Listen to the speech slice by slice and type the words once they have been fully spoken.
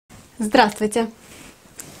Здравствуйте!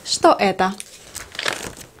 Что это?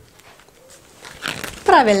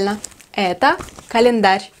 Правильно, это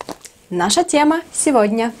календарь. Наша тема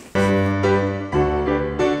сегодня.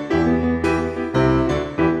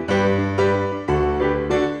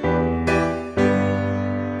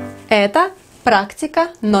 Это практика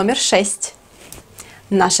номер 6.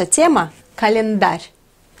 Наша тема – календарь.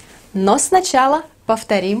 Но сначала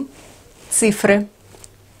повторим цифры.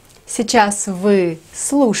 Сейчас вы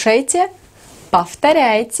слушаете,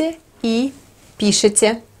 повторяете и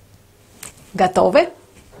пишете. Готовы?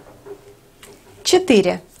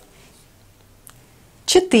 4.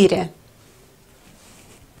 4.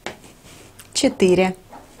 4.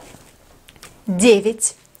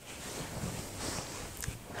 9.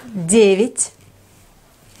 9.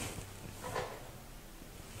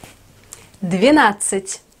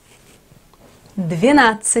 12.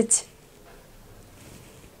 12.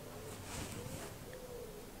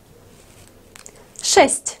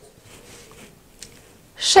 6.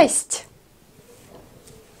 6.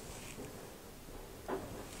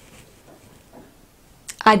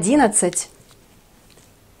 11.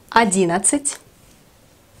 11.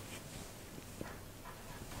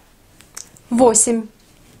 8.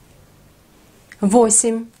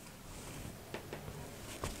 8.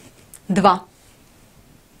 2.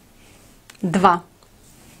 2.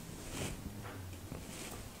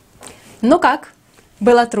 Ну как?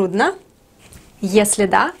 Было трудно? Если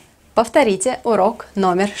да, повторите урок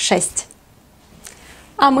номер 6.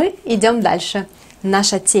 А мы идем дальше.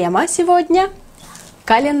 Наша тема сегодня –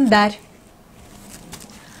 календарь.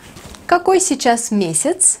 Какой сейчас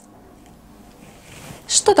месяц?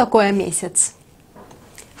 Что такое месяц?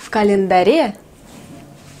 В календаре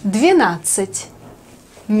 12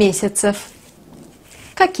 месяцев.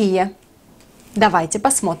 Какие? Давайте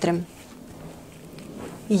посмотрим.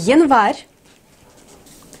 Январь.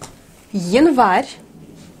 Январь,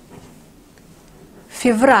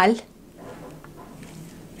 февраль,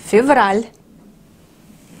 февраль,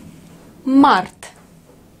 март,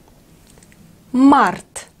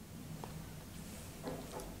 март,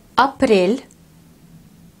 апрель,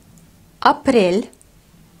 апрель,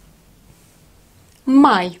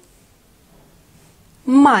 май,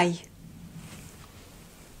 май,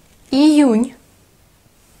 июнь,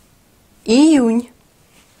 июнь,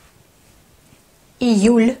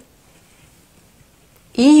 июль,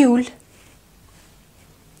 июль,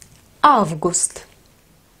 август,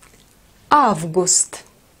 август,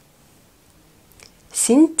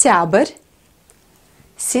 сентябрь,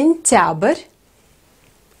 сентябрь,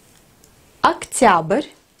 октябрь,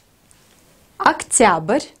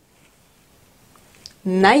 октябрь,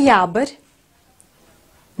 ноябрь,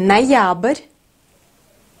 ноябрь,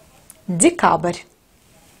 декабрь,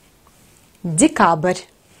 декабрь.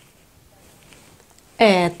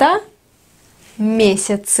 Это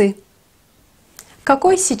месяцы.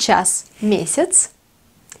 Какой сейчас месяц?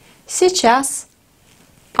 Сейчас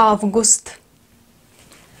август.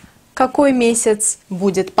 Какой месяц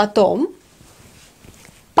будет потом?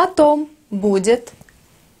 Потом будет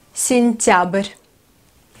сентябрь.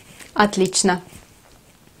 Отлично.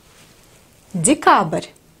 Декабрь,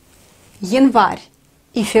 январь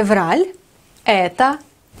и февраль – это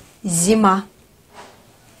зима.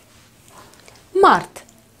 Март,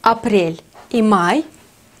 апрель и май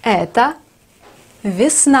 – это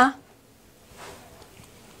весна.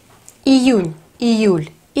 Июнь,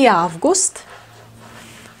 июль и август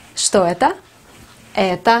 – что это?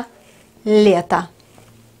 Это лето.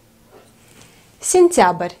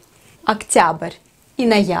 Сентябрь, октябрь и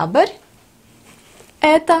ноябрь –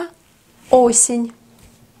 это осень.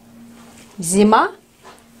 Зима,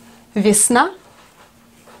 весна,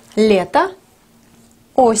 лето,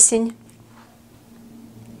 осень.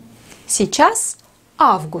 Сейчас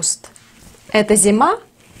август. Это зима,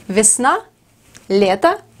 весна,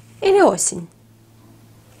 лето или осень?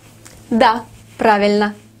 Да,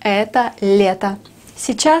 правильно, это лето.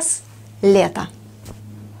 Сейчас лето.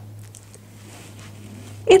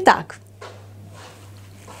 Итак,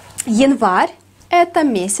 январь – это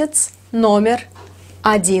месяц номер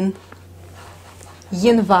 1.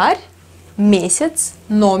 Январь – месяц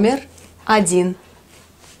номер 1.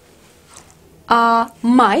 А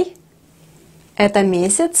май – это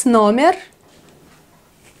месяц номер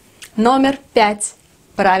 5.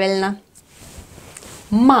 Правильно.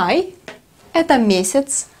 Май – это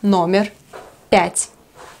месяц номер 5.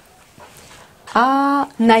 А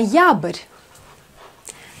ноябрь?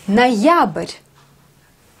 Ноябрь.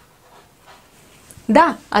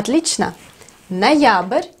 Да, отлично.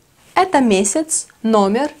 Ноябрь – это месяц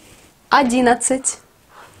номер 11.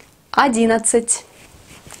 11.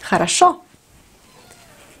 Хорошо.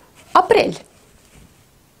 Апрель.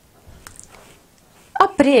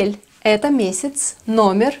 Апрель – это месяц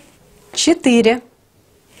номер 4.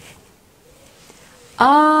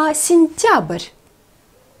 А сентябрь?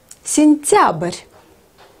 Сентябрь.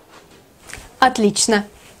 Отлично.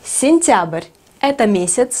 Сентябрь – это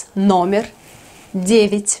месяц номер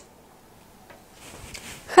 9.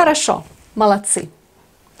 Хорошо, молодцы.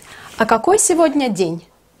 А какой сегодня день?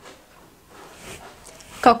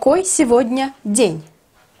 Какой сегодня день?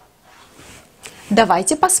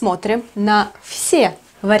 Давайте посмотрим на все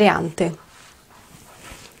варианты.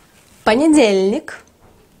 Понедельник,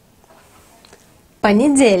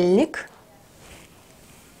 понедельник,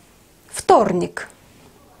 вторник,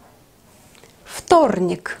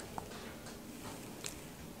 вторник,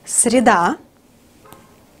 среда,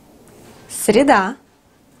 среда,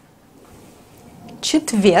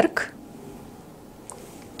 четверг,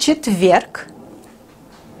 четверг,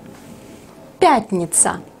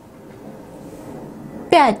 пятница,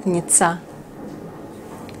 пятница,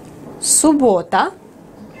 суббота,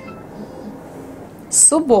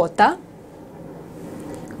 суббота,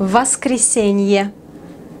 воскресенье,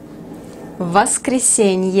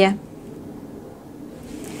 воскресенье.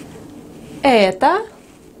 Это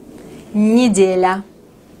неделя,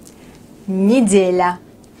 неделя.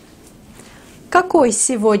 Какой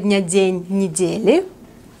сегодня день недели?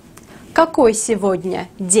 Какой сегодня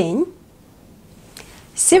день?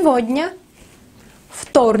 Сегодня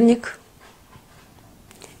вторник.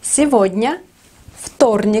 Сегодня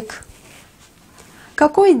вторник.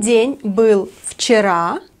 Какой день был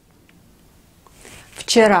вчера?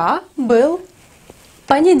 Вчера был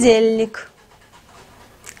понедельник.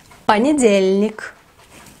 Понедельник.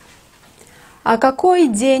 А какой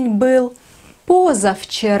день был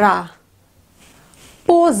позавчера?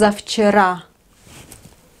 Позавчера.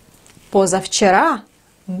 Позавчера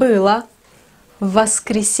было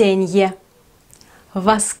воскресенье.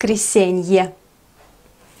 Воскресенье.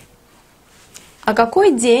 А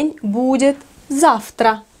какой день будет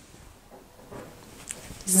завтра?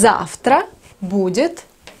 Завтра будет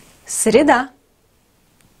среда.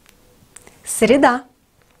 Среда.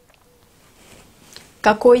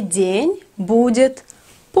 Какой день будет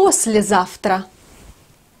послезавтра?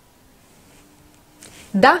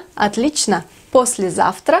 Да, отлично.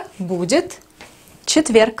 Послезавтра будет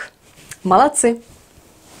четверг. Молодцы.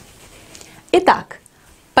 Итак,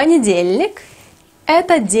 понедельник –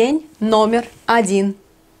 это день номер 1.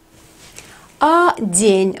 А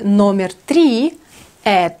день номер 3 –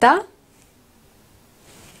 это…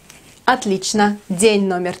 Отлично. День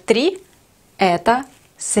номер 3 – это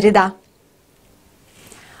среда.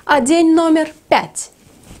 А день номер 5?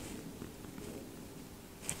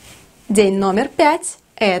 День номер 5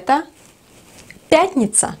 – это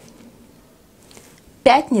пятница.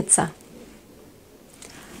 Пятница.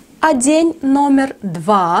 А день номер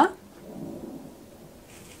 2?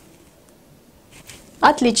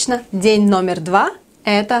 Отлично. День номер 2 –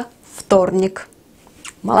 это вторник.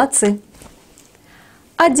 Молодцы.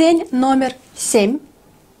 А день номер 7?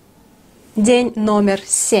 День номер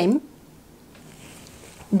 7?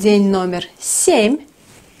 День номер 7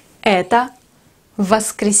 – это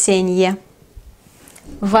воскресенье.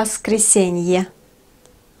 Воскресенье.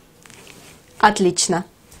 Отлично.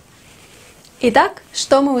 Итак,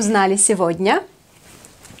 что мы узнали сегодня?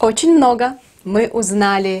 Очень много. Мы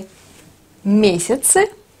узнали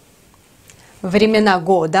месяцы, времена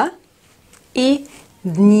года и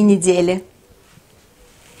дни недели.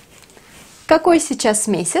 Какой сейчас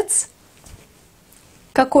месяц?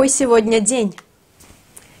 Какой сегодня день?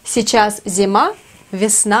 Сейчас зима,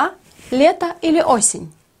 весна, лето или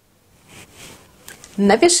осень?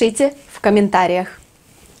 Напишите в комментариях.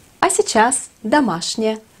 А сейчас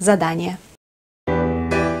домашнее задание.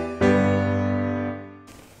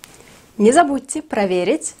 Не забудьте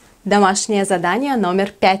проверить домашнее задание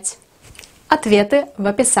номер 5. Ответы в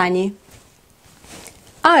описании.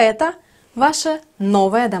 А это ваше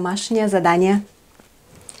новое домашнее задание.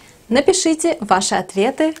 Напишите ваши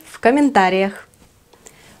ответы в комментариях.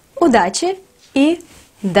 Удачи и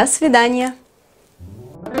до свидания!